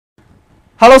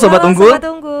Halo Sobat Unggul. Sobat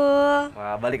Unggul.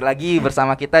 Wah, balik lagi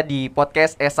bersama kita di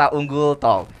podcast Esa Unggul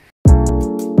Talk.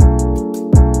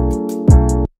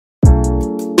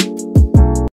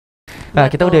 Nah,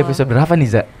 kita udah episode berapa nih,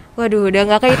 Za? Waduh,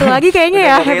 udah gak kehitung lagi kayaknya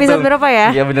ya. Episode berapa ya?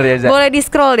 Iya bener ya, Za. Boleh di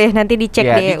scroll deh, nanti dicek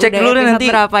ya, deh. Dicek udah dulu deh nanti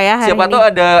berapa ya hari siapa ini. tahu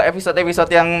ada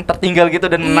episode-episode yang tertinggal gitu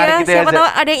dan menarik gitu ya, siapa Za. tahu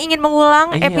ada yang ingin mengulang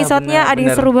episodenya, ada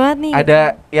yang seru banget nih. Ada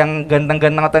yang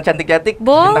ganteng-ganteng atau cantik-cantik.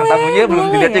 Boleh, bintang tamunya belum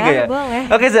dilihat juga ya. Boleh.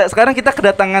 Oke, Za, sekarang kita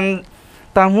kedatangan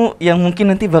tamu yang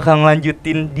mungkin nanti bakal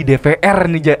ngelanjutin di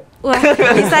DPR nih, Ja. Wah,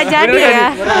 bisa jadi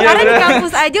ya. Karena di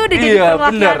kampus aja udah jadi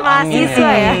perwakilan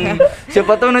mahasiswa ya.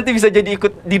 Siapa tahu nanti bisa jadi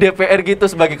ikut di DPR gitu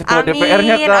sebagai ketua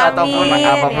DPR-nya kah ataupun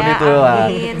apapun ya, itu lah.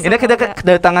 Ini kita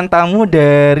kedatangan tamu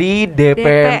dari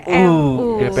DPMU.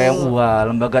 DPMU, wah,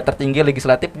 lembaga tertinggi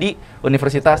legislatif di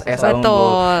Universitas Esa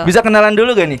Unggul. Bisa kenalan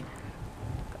dulu gak nih?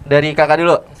 Dari kakak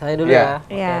dulu. Saya dulu ya.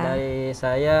 Oke, dari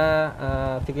saya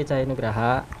Vicky Cahaya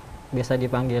Nugraha, biasa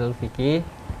dipanggil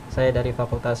Vicky. Saya dari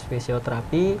Fakultas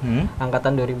Fisioterapi,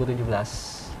 angkatan 2017.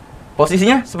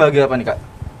 Posisinya sebagai apa nih, Kak?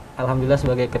 Alhamdulillah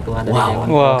sebagai ketua dari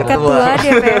Dewan. Ketua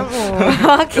DPMU.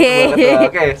 Oke.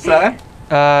 Oke, silakan.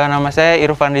 Nama saya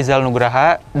Irfan Rizal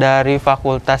Nugraha dari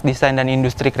Fakultas Desain dan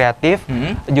Industri Kreatif,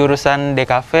 jurusan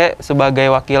DKV sebagai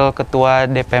Wakil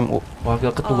Ketua DPMU.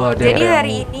 Wakil Ketua DPMU. Jadi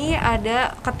hari ini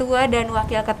ada Ketua dan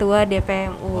Wakil Ketua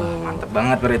DPMU. Wah, mantep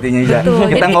banget berarti nya, Ja. Kita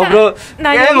jadi ngobrol,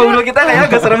 ngobrol kita kayak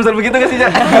agak serem-serem begitu gak sih, Ja?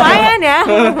 Lumayan ya,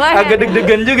 lumayan. Agak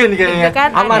deg-degan juga nih kayaknya.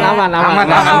 Aman.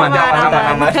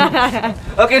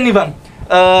 Oke nih, Bang.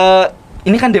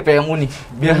 Ini kan DPMU nih.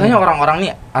 Biasanya orang-orang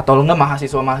nih atau enggak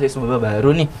mahasiswa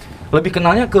baru nih lebih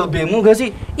kenalnya ke BEMU gak sih?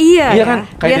 Iya kan?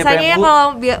 Kayak biasanya DPMU, kalau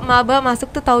maba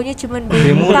masuk tuh taunya cuma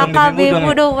BEMU, kakak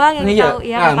BEMU doang yang tahu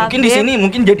ya. Nah, mungkin di sini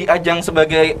mungkin jadi ajang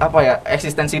sebagai apa ya,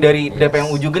 eksistensi dari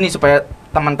DPMU juga nih supaya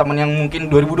teman-teman yang mungkin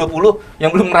 2020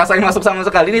 yang belum ngerasain masuk sama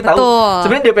sekali nih tahu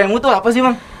sebenarnya DPMU tuh apa sih,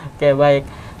 Bang? Oke, baik.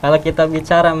 Kalau kita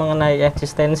bicara mengenai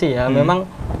eksistensi ya, memang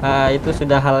itu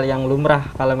sudah hal yang lumrah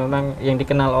kalau memang yang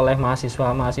dikenal oleh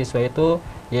mahasiswa itu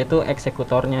yaitu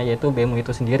eksekutornya, yaitu BEMU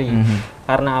itu sendiri.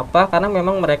 Karena apa? Karena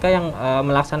memang mereka yang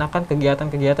melaksanakan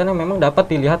kegiatan-kegiatan yang memang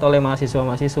dapat dilihat oleh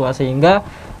mahasiswa-mahasiswa, sehingga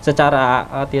secara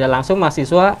tidak langsung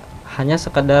mahasiswa hanya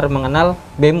sekedar mengenal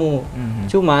BEMU.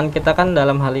 Cuman kita kan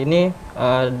dalam hal ini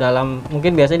dalam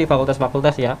mungkin biasanya di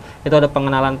fakultas-fakultas ya, itu ada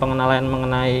pengenalan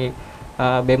mengenai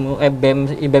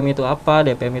BEM itu apa,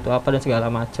 DPM itu apa, dan segala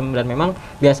macam. Dan memang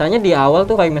biasanya di awal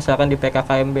tuh kayak misalkan di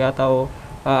PKKMB atau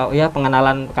ya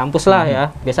pengenalan kampus lah ya,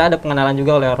 biasa ada pengenalan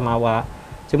juga oleh Ormawa.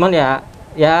 Cuman ya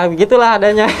begitulah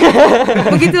adanya.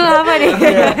 Begitulah apa nih?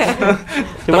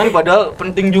 Cuman padahal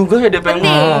penting juga ya DPMU.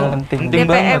 Penting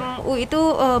banget. DPMU itu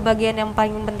bagian yang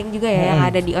paling penting juga ya, yang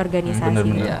ada di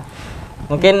organisasi. Ya.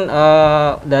 Mungkin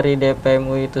dari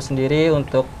DPMU itu sendiri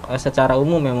untuk secara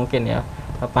umum ya, mungkin ya,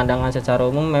 pandangan secara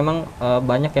umum memang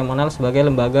banyak yang mengenal sebagai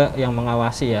lembaga yang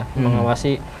mengawasi ya,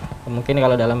 mengawasi mungkin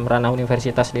kalau dalam ranah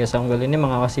universitas di Esa Unggul ini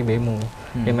mengawasi BEMU,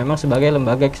 yang memang sebagai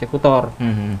lembaga eksekutor.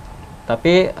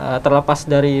 Tapi terlepas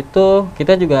dari itu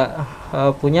kita juga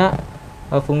punya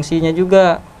fungsinya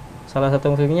juga. Salah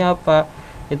satu fungsinya apa?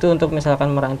 Itu untuk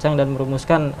misalkan merancang dan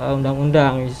merumuskan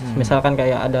undang-undang. Misalkan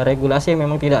kayak ada regulasi yang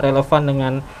memang tidak relevan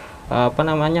dengan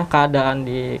keadaan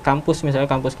di kampus, misalnya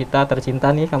kampus kita tercinta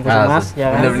nih, kampus emas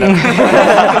ya kan?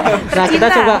 Nah,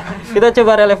 kita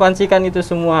coba relevansikan itu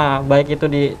semua, baik itu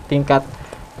di tingkat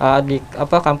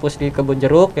kampus di Kebun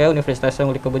Jeruk ya, Universitas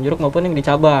yang di Kebun Jeruk, maupun yang di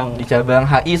cabang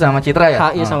HI sama Citra ya.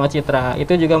 HI sama Citra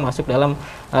itu juga masuk dalam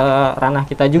ranah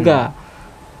kita juga.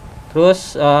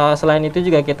 Terus selain itu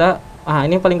juga kita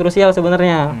ini paling krusial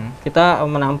sebenarnya, kita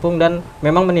menampung dan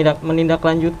memang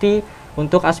menindaklanjuti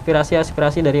untuk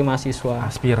aspirasi-aspirasi dari mahasiswa.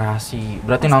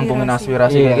 Berarti nampungin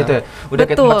aspirasi gitu ya. Udah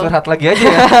kayak tempat curhat lagi aja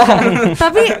ya.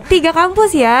 Tapi 3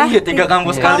 kampus ya. Iya, 3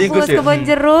 kampus sekaligus ya. Kebun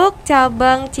Jeruk,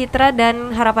 cabang Citra,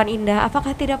 dan Harapan Indah.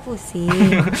 Apakah tidak pusing?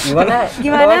 Gimana?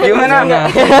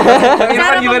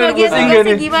 Cara pembagian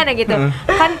tugasnya gimana gitu?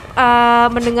 Kan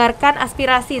mendengarkan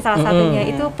aspirasi salah satunya.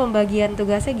 Itu pembagian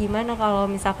tugasnya gimana kalau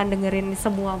misalkan dengerin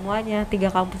semuanya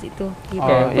 3 kampus itu?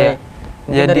 Gitu.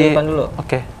 Jadi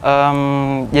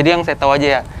jadi yang saya tahu aja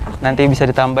ya, nanti bisa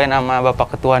ditambahin sama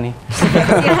Bapak Ketua nih.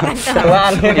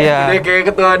 Iya. Kayak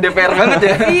ketua DPR banget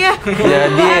ya. Iya.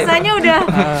 Jadi bahasanya udah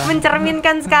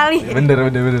mencerminkan sekali.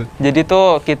 Bener. Jadi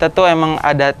tuh kita tuh emang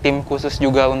ada tim khusus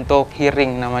juga untuk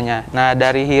hearing namanya. Nah,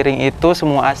 dari hearing itu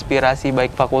semua aspirasi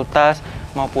baik fakultas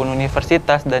maupun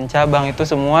universitas dan cabang itu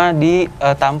semua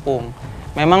ditampung.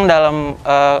 Memang dalam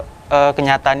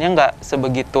kenyataannya nggak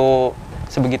sebegitu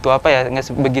nggak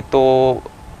sebegitu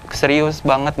serius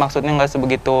banget, maksudnya nggak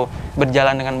sebegitu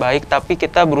berjalan dengan baik, tapi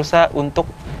kita berusaha untuk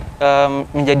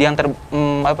menjadi yang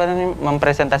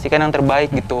mempresentasikan yang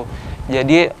terbaik gitu.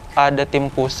 Jadi ada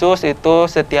tim khusus itu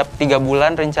setiap 3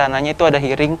 bulan rencananya itu ada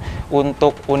hearing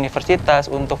untuk universitas,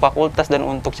 untuk fakultas dan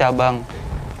untuk cabang.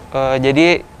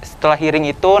 Jadi setelah hearing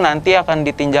itu nanti akan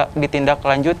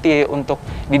ditindaklanjuti untuk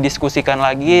didiskusikan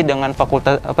lagi dengan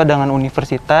fakultas dengan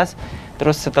universitas.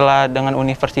 Terus setelah dengan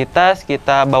universitas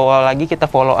kita bawa lagi, kita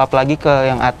follow up lagi ke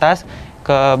yang atas,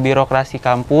 ke birokrasi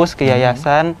kampus, ke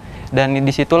yayasan, dan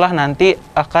disitulah nanti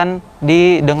akan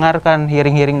didengarkan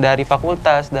hearing-hearing dari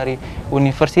fakultas, dari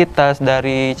universitas,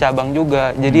 dari cabang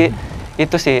juga. Jadi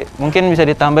itu sih mungkin bisa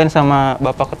ditambahin sama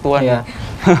Bapak Ketua. Iya.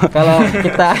 Kalau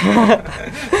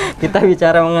kita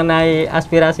bicara mengenai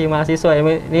aspirasi mahasiswa,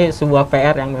 ini sebuah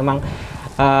PR yang memang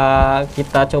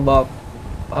kita coba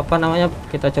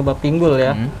kita coba pinggul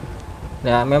ya.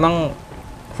 Ya memang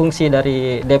fungsi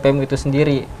dari DPMU itu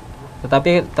sendiri.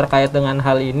 Tetapi terkait dengan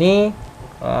hal ini,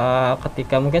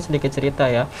 ketika mungkin sedikit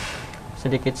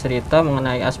cerita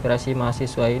mengenai aspirasi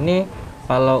mahasiswa ini,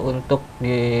 kalau untuk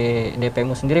di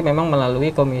DPMU sendiri memang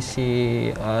melalui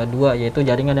komisi 2, yaitu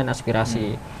jaringan dan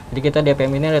aspirasi. Jadi kita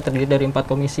DPMU ini terdiri dari 4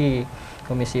 komisi.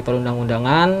 Komisi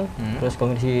perundang-undangan, terus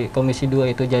komisi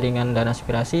 2 itu jaringan dan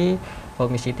aspirasi,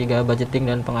 komisi 3 budgeting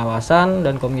dan pengawasan,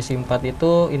 dan komisi 4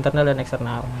 itu internal dan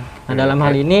eksternal. Nah, dalam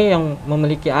hal ini yang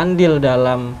memiliki andil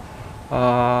dalam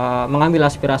mengambil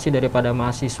aspirasi daripada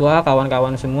mahasiswa,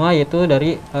 kawan-kawan semua, yaitu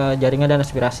dari jaringan dan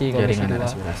aspirasi komisi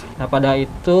 2. Nah,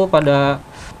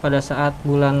 pada saat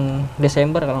bulan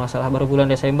Desember kalau nggak salah, baru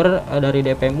bulan Desember dari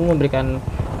DPMU memberikan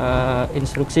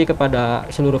instruksi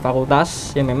kepada seluruh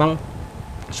fakultas yang memang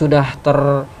sudah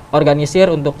terorganisir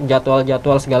untuk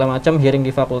jadwal-jadwal segala macam hearing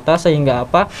di fakultas, sehingga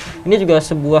ini juga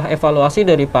sebuah evaluasi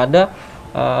daripada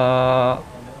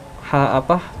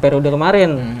periode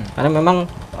kemarin, karena memang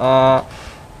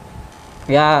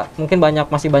ya mungkin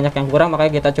masih banyak yang kurang,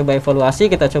 makanya kita coba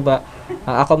evaluasi, kita coba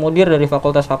akomodir dari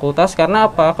fakultas-fakultas. Karena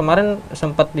kemarin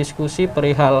sempat diskusi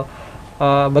perihal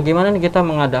bagaimana nih kita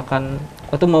mengadakan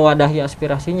atau mewadahi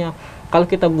aspirasinya. Kalau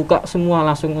kita buka semua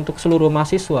langsung untuk seluruh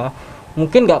mahasiswa,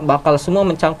 mungkin nggak bakal semua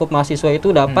mencangkup mahasiswa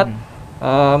itu dapat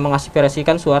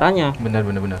mengaspirasikan suaranya. Benar.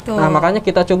 Nah, makanya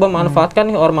kita coba manfaatkan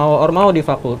nih ormawa-ormawa di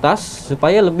fakultas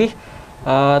supaya lebih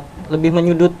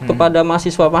menyudut kepada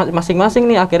mahasiswa masing-masing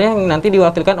nih, akhirnya yang nanti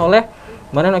diwakilkan oleh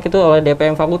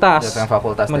DPM Fakultas.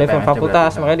 DPM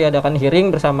Fakultas, makanya diadakan hearing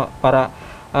bersama para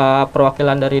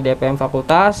perwakilan dari DPM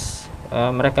Fakultas.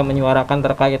 Mereka menyuarakan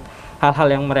terkait hal-hal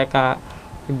yang mereka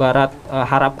ibarat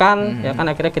harapkan, ya kan,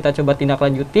 akhirnya kita coba tindak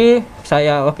lanjuti.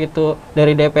 Saya waktu itu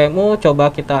dari DPMU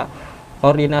coba kita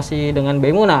koordinasi dengan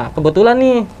BEMU. Nah, kebetulan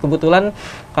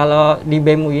kalau di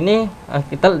BEMU ini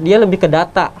dia lebih ke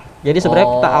data. Jadi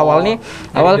sebenarnya kita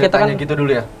awal kita kan gitu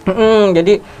dulu ya.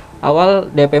 Jadi awal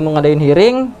DPMU ngadain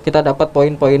hearing, kita dapat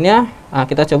poin-poinnya. Nah,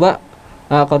 kita coba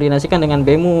koordinasikan dengan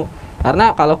BEMU.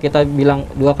 Karena kalau kita bilang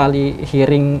 2 kali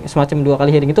hearing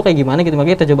itu kayak gimana gitu,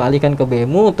 makanya kita coba alihkan ke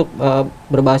BEMU untuk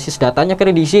berbasis datanya,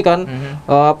 akhirnya diisi kan,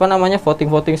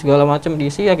 voting segala macam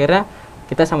diisi, akhirnya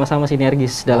kita sama-sama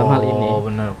sinergis dalam hal ini.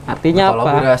 Bener. Artinya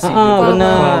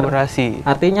kolaborasi.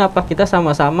 Artinya kita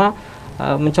sama-sama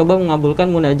mencoba mengabulkan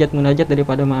munajat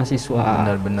daripada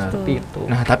mahasiswa. Benar. Seperti itu.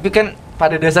 Nah, tapi kan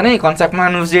pada dasarnya konsep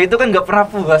manusia itu kan nggak pernah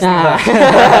puas.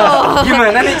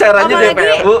 Gimana nih caranya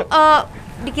DPMU?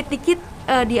 Dikit-dikit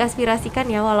diaspirasikan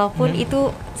ya, walaupun itu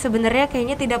sebenarnya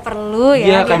kayaknya tidak perlu ya.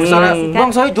 Iya, kayak misalnya,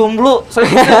 Bang, saya jomblo.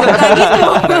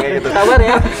 Gitu. Sabar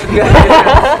ya.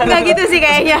 Enggak gitu sih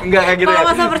kayaknya. Kalau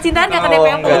masalah percintaan nggak ke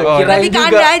DPMU. Berarti ke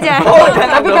Anda aja.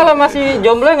 Tapi kalau masih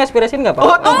jomblo yang aspirasiin nggak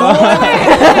apa-apa.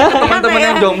 Teman-teman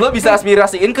yang jomblo bisa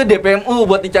aspirasiin ke DPMU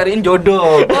buat dicariin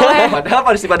jodoh. Padahal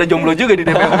pasti pada jomblo juga di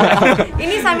DPMU.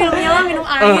 Ini sambil menyelam minum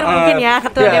air mungkin ya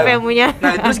ketua DPMU-nya.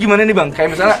 Nah, terus gimana nih, Bang?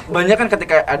 Kayak misalnya banyak kan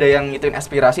ketika ada yang ngituin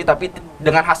aspirasi tapi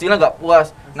dengan hasilnya nggak puas.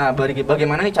 Nah,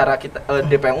 bagaimana nih cara kita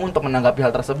DPMU untuk menanggapi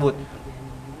hal tersebut?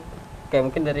 Oke,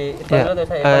 mungkin dari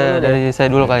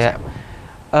saya dulu kali ya.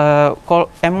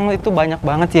 Emang itu banyak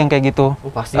banget sih yang kayak gitu.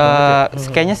 Pasti banget ya.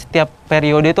 Kayaknya setiap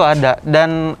periode itu ada,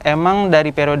 dan emang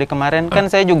dari periode kemarin kan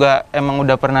saya juga emang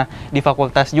udah pernah di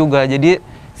fakultas juga, jadi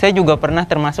saya juga pernah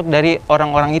termasuk dari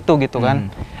orang-orang itu gitu kan.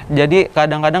 Jadi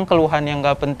kadang-kadang keluhan yang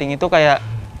nggak penting itu kayak,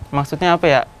 maksudnya apa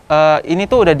ya, ini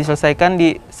tuh udah diselesaikan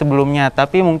di sebelumnya,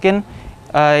 tapi mungkin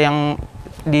yang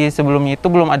di sebelumnya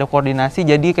itu belum ada koordinasi,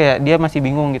 jadi kayak dia masih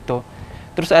bingung gitu.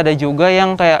 Terus ada juga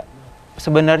yang kayak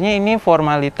sebenarnya ini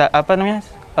formalitas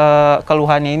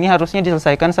keluhannya ini harusnya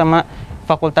diselesaikan sama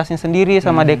fakultasnya sendiri,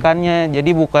 sama dekannya,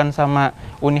 jadi bukan sama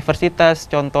universitas.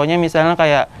 Contohnya misalnya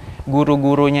kayak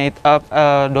guru-gurunya itu,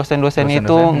 dosen-dosennya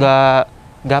itu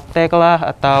gaptek lah,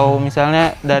 atau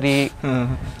misalnya dari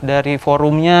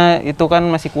forumnya itu kan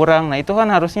masih kurang. Nah itu kan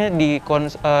harusnya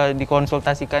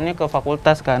dikonsultasikannya ke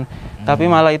fakultas kan, tapi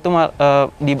malah itu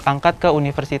diangkat ke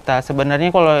universitas. Sebenarnya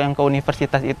kalau yang ke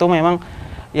universitas itu memang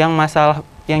yang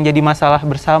jadi masalah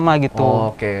bersama gitu.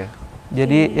 Oh, oke.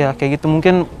 Jadi ya kayak gitu.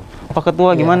 Mungkin Pak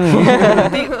Ketua gimana nih?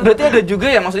 berarti ada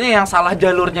juga ya maksudnya yang salah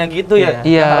jalurnya gitu ya.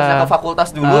 Iya. Yang harusnya ke fakultas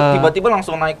dulu tiba-tiba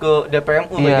langsung naik ke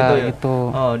DPMU kayak gitu ya. Gitu.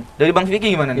 Oh, dari Bang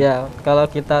Vicky gimana nih? Ya, kalau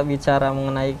kita bicara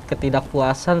mengenai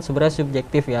ketidakpuasan sebenarnya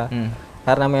subjektif ya.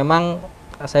 Karena memang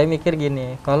saya mikir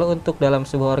gini, kalau untuk dalam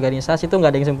sebuah organisasi itu nggak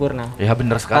ada yang sempurna. Ya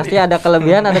benar sekali. Pasti ada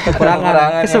kelebihan, ada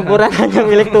kekurangan. Kesempurnaan hanya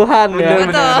milik Tuhan ya.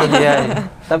 Iya.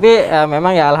 Tapi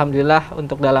memang ya alhamdulillah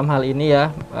untuk dalam hal ini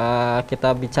ya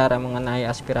kita bicara mengenai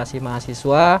aspirasi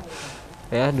mahasiswa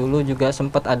ya, dulu juga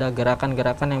sempat ada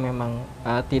gerakan-gerakan yang memang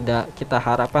tidak kita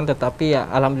harapkan, tetapi ya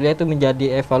alhamdulillah itu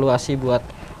menjadi evaluasi buat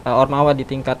ormawa di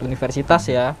tingkat universitas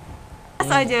ya.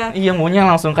 Saja. Iya, maunya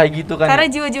langsung kayak gitu kan. Karena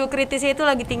jiwa-jiwa kritisnya itu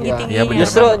lagi tinggi-tingginya.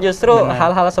 Ya, justru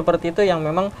hal-hal seperti itu yang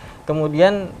memang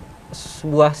kemudian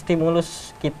sebuah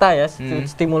stimulus kita ya,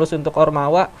 stimulus untuk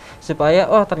ormawa supaya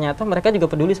oh ternyata mereka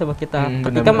juga peduli sama kita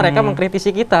ketika mereka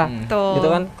mengkritisi kita, gitu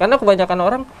kan? Karena kebanyakan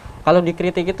orang kalau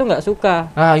dikritik itu nggak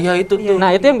suka. Ah iya itu tuh.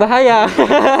 Nah itu yang bahaya.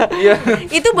 Iya.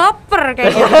 Itu baper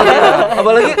kayaknya.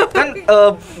 Apalagi kan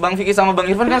Bang Vicky sama Bang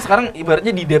Irfan kan sekarang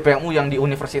ibaratnya di DPMU yang di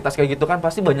universitas kayak gitu kan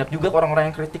pasti banyak juga orang-orang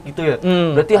yang kritik gitu ya.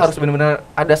 Berarti harus benar-benar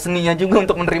ada seninya juga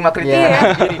untuk menerima kritik.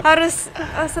 Iya. Harus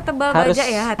setebal baja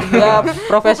ya hatinya. Ya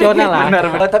profesional lah.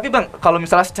 Benar. Tapi Bang, kalau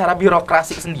misalnya secara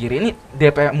birokrasi sendiri ini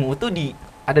DPMU tuh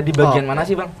ada di bagian mana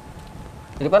sih Bang?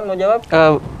 Irfan mau jawab?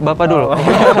 Bapak dulu.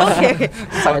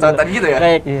 Sama-sama gitu ya.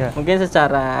 Baik. Mungkin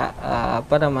secara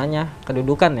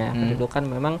kedudukan ya. Kedudukan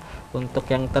memang untuk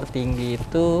yang tertinggi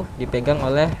itu dipegang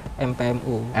oleh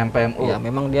MPMU. Ya,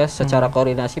 memang dia secara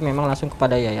koordinasi memang langsung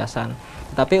kepada yayasan.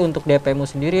 Tapi untuk DPMU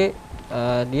sendiri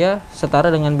dia setara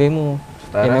dengan BEMU.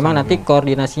 Ya memang nanti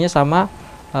koordinasinya sama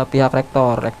pihak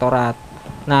rektorat.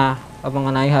 Nah,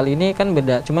 mengenai hal ini kan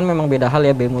beda, cuman memang beda hal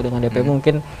ya BEMU dengan DPMU.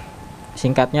 Mungkin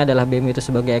singkatnya adalah BEMU itu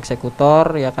sebagai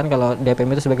eksekutor, ya kan, kalau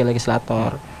DPMU itu sebagai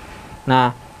legislator.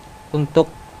 Nah, untuk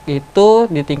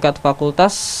itu di tingkat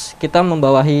fakultas kita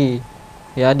membawahi,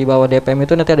 ya di bawah DPM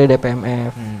itu nanti ada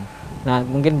DPMF. Nah,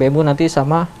 mungkin BEMU nanti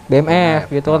sama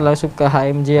BMF gitu kan, langsung ke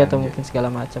HMJ atau mungkin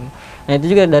segala macam. Nah, itu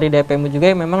juga dari DPMU juga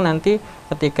yang memang nanti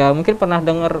ketika mungkin pernah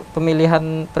dengar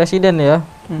pemilihan presiden ya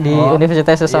di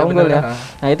Universitas Esa Unggul ya.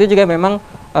 Nah, itu juga memang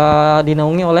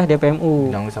dinaungi oleh DPMU.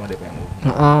 Dinaungi sama DPMU.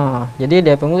 Jadi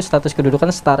DPMU status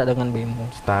kedudukan setara dengan BEMU.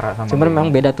 Setara sama. Cuma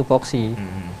memang beda tupoksi.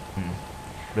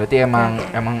 Berarti emang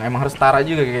harus setara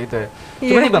juga kayak gitu ya.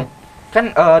 Cuma nih Bang, kan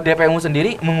DPMU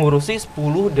sendiri mengurusi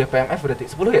 10 DPMF berarti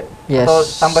 10 ya? Yes. Atau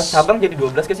tambah cabang jadi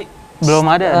 12 ke sih? Belum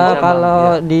ada.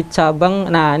 Kalau di cabang,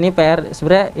 nah ini PR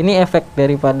sebenarnya, ini efek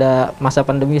daripada masa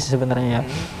pandemi sebenarnya ya.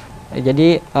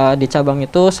 Jadi di cabang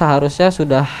itu seharusnya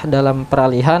sudah dalam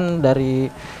peralihan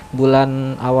dari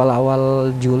bulan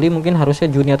awal-awal Juli, mungkin harusnya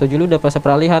Juni atau Juli udah fase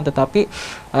peralihan, tetapi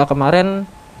kemarin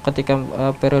ketika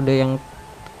periode yang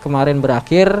kemarin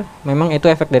berakhir, memang itu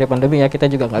efek dari pandemi ya, kita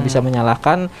juga nggak bisa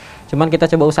menyalahkan, cuman kita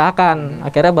coba usahakan,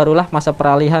 akhirnya barulah masa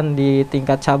peralihan di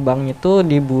tingkat cabang itu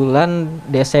di bulan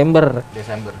Desember.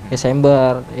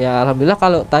 Ya alhamdulillah.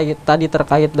 Kalau tadi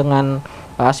terkait dengan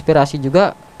aspirasi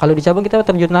juga, kalau di cabang kita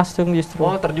terjun langsung justru.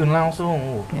 Oh, terjun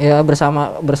langsung. Ya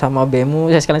bersama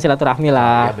BEMU, saya sekalian silaturahmi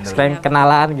lah, sekalian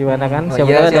kenalan gimana kan. Siapa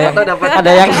tahu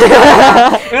ada yang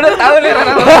udah tahu nih.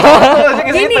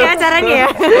 Ini ya caranya ya.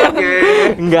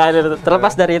 Enggak ada,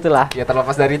 terlepas dari itulah. Ya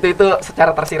terlepas dari itu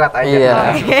secara tersirat aja. Iya.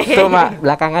 Cuma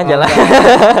belakang aja lah.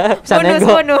 Bisa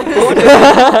nego.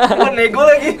 Nego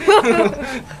lagi.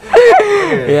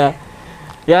 Iya.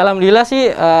 Ya alhamdulillah sih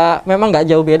memang nggak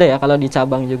jauh beda ya, kalau di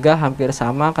cabang juga hampir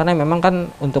sama, karena memang kan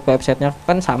untuk websitenya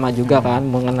kan sama juga kan,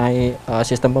 mengenai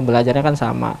sistem pembelajarannya kan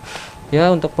sama.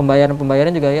 Ya untuk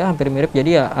pembayaran juga ya hampir mirip,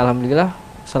 jadi ya alhamdulillah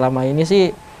selama ini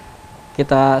sih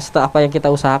kita apa yang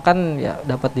kita usahakan ya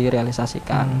dapat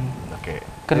direalisasikan. Oke.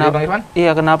 Kenapa Bang Irfan?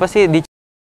 Iya, kenapa sih di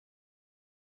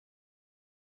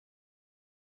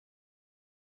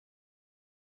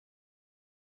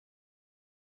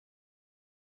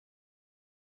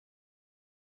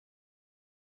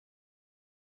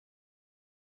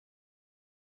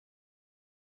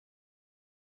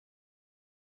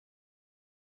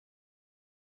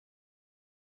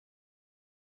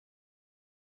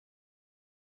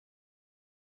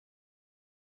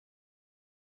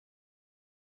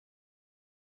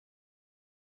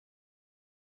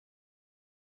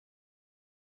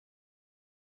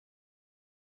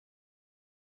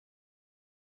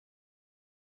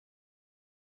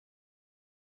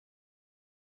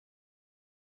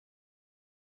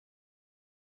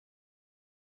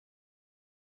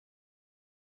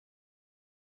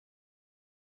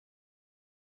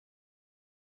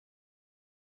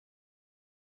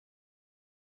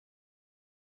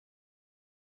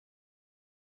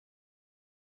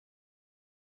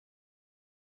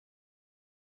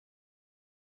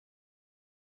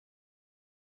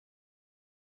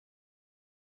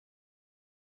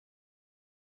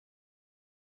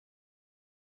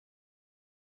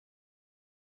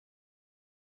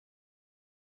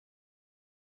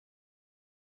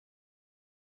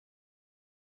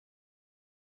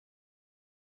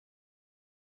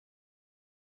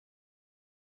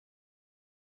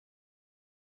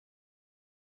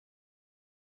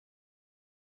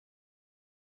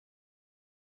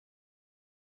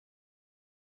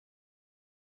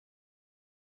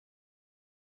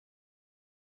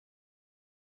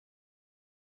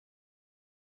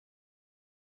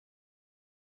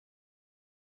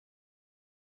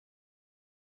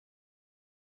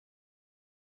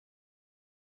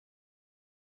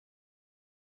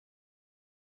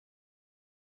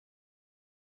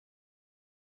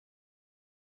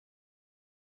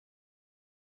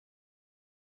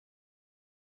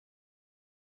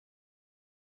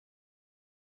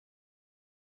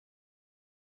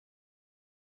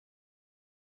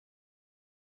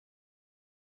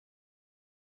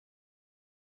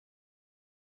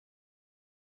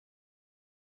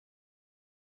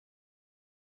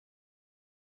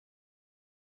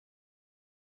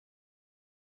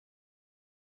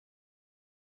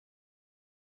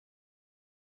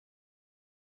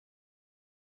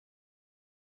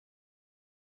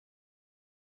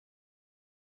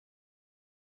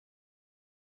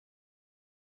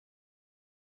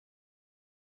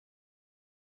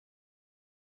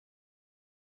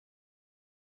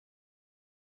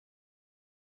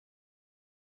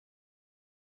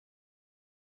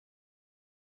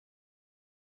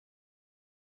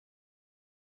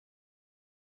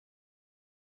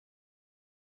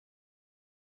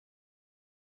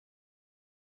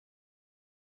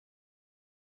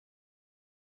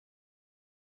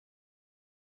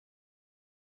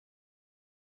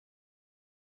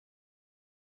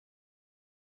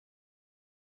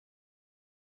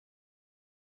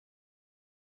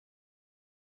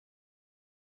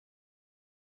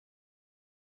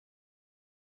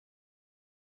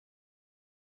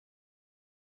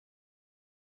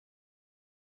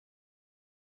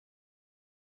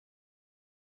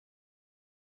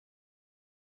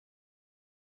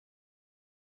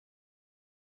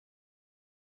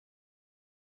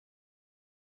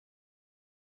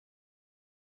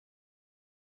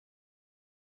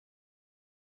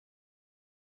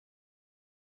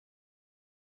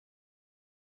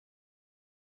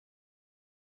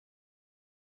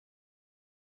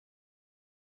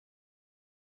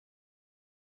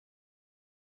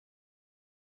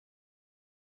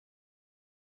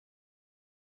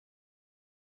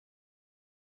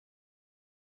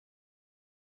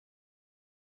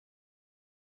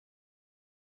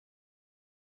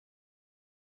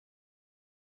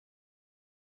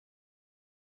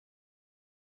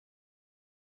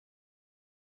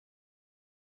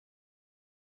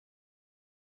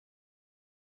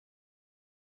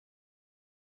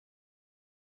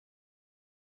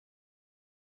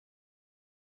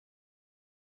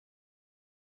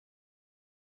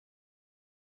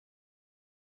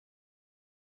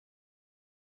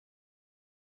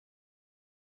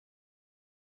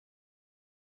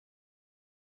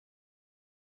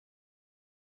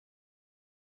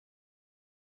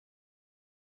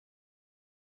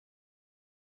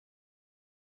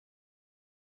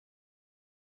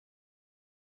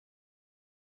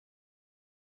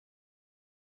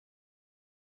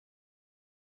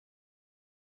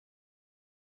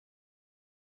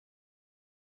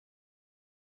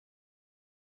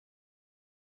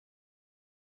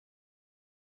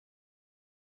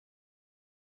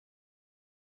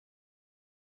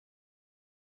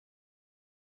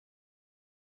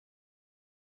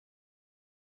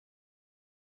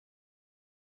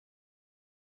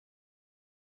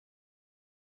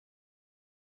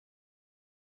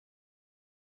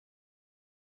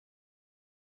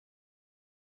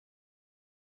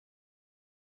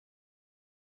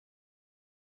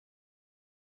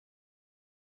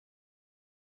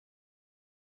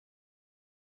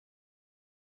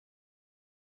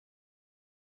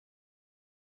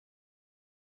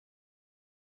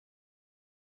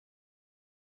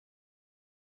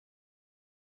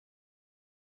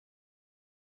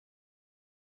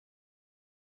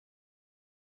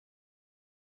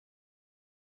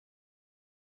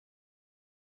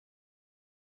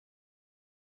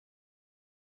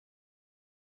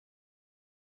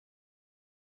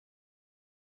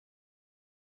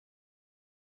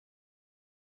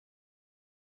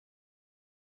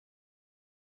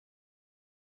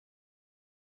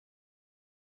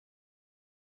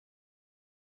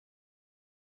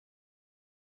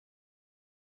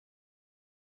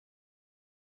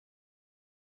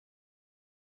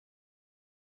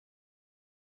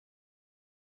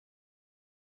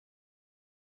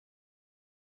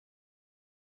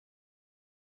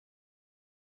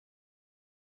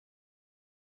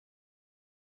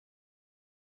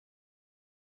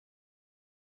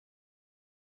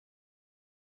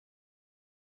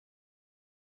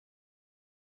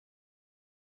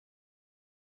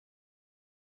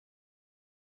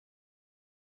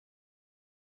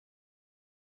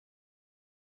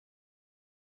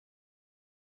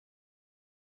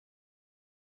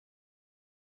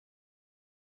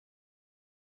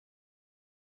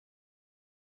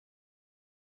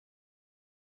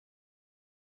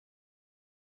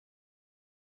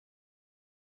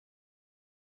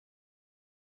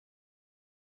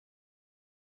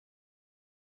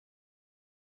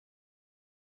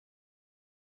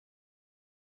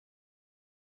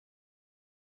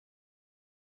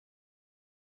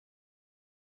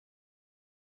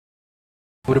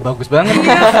Udah bagus banget.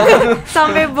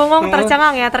 Sampai bengong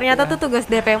tercengang ya. Ternyata tuh tugas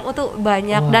DPMU tuh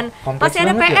banyak dan masih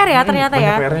ada PR ya ternyata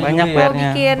ya. Banyak Mau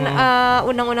PR-nya. bikin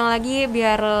undang-undang lagi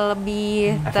biar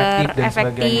lebih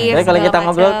efektif. Jadi kalau kita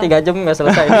ngobrol 3 jam nggak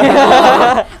selesai.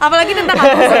 Apalagi tentang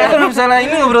kampus ya. Kalau misalnya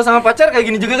ini ngobrol sama pacar kayak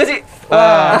gini juga gak sih?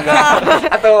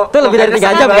 Atau Itu lebih dari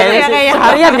 3 jam kayaknya sih.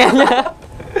 Harian kayaknya.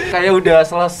 Kayak udah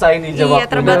selesai nih jawabnya. Iya,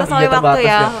 terbatas oleh waktu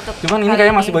ya untuk Cuman ini kali kayak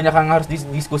ini. masih banyak yang harus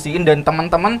diskusiin dan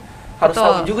teman-teman harus Betul.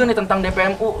 tahu juga nih tentang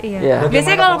DPMU. Iya. Iya.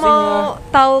 Biasanya kalau mau fungsinya.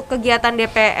 tahu kegiatan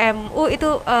DPMU itu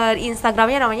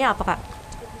Instagramnya namanya apa, Kak?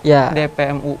 Ya.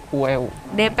 DPMU UEU.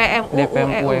 DPMU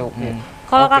DPMU UEU. UEU.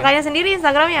 Kalau Oke. kakaknya sendiri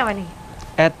Instagramnya apa nih?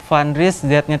 @Fandris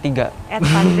Z-nya 3.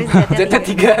 Zeta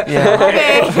 3. Iya. Oke.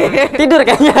 Tidur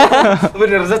kayaknya.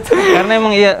 Bener Zet. Karena emang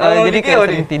iya Kalau jadi Diki kayak apa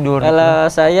sering nih? tidur. Kalau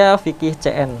saya Vicky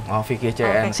CN. Oh, Vicky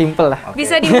CN. Simple lah. Oke.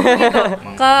 Bisa dihubungi tuh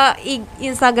ke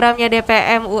Instagramnya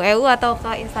DPM UEU atau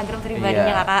ke Instagram pribadinya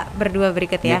Iya. kakak berdua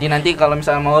berikut ya. Jadi nanti kalau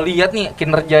misalnya mau lihat nih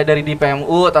kinerja dari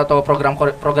DPMU atau program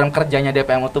kerjanya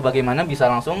DPMU tuh bagaimana, bisa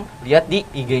langsung lihat di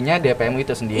IG-nya DPMU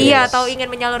itu sendiri. Iya, atau ingin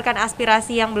menyalurkan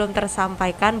aspirasi yang belum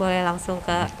tersampaikan boleh langsung ke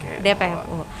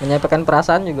DPMU. Menyampaikan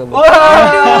perasaan juga, Bu.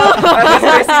 Waduh, ada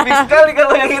spesifik sekali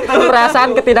kalau yang itu. Perasaan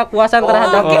ketidakpuasan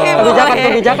terhadap Oke,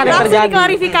 kebijakan-kebijakan yang langsung terjadi.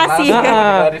 diklarifikasi.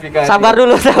 Klarifikasi. Sabar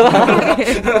dulu, sabar.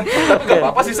 Tapi gak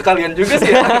apa-apa sih, sekalian juga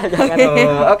sih ya.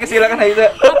 Oke, silakan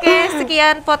Aiza. Oke,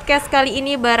 sekian podcast kali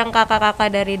ini bareng kakak-kakak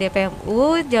dari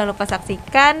DPMU. Jangan lupa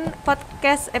saksikan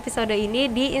podcast episode ini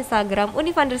di Instagram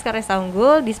Esa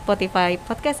Unggul, di Spotify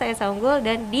podcast Esa Unggul,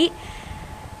 dan di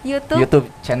YouTube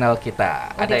channel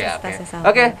kita. Ada ya. Universitas Swasta.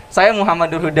 Oke, saya Muhammad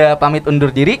Huda pamit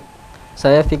undur diri.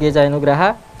 Saya Vicky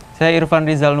Nugraha. Saya Irfan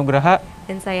Rizal Nugraha.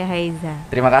 dan saya Haiza.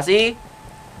 Terima kasih.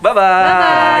 Bye bye.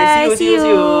 Bye-bye. See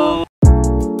you.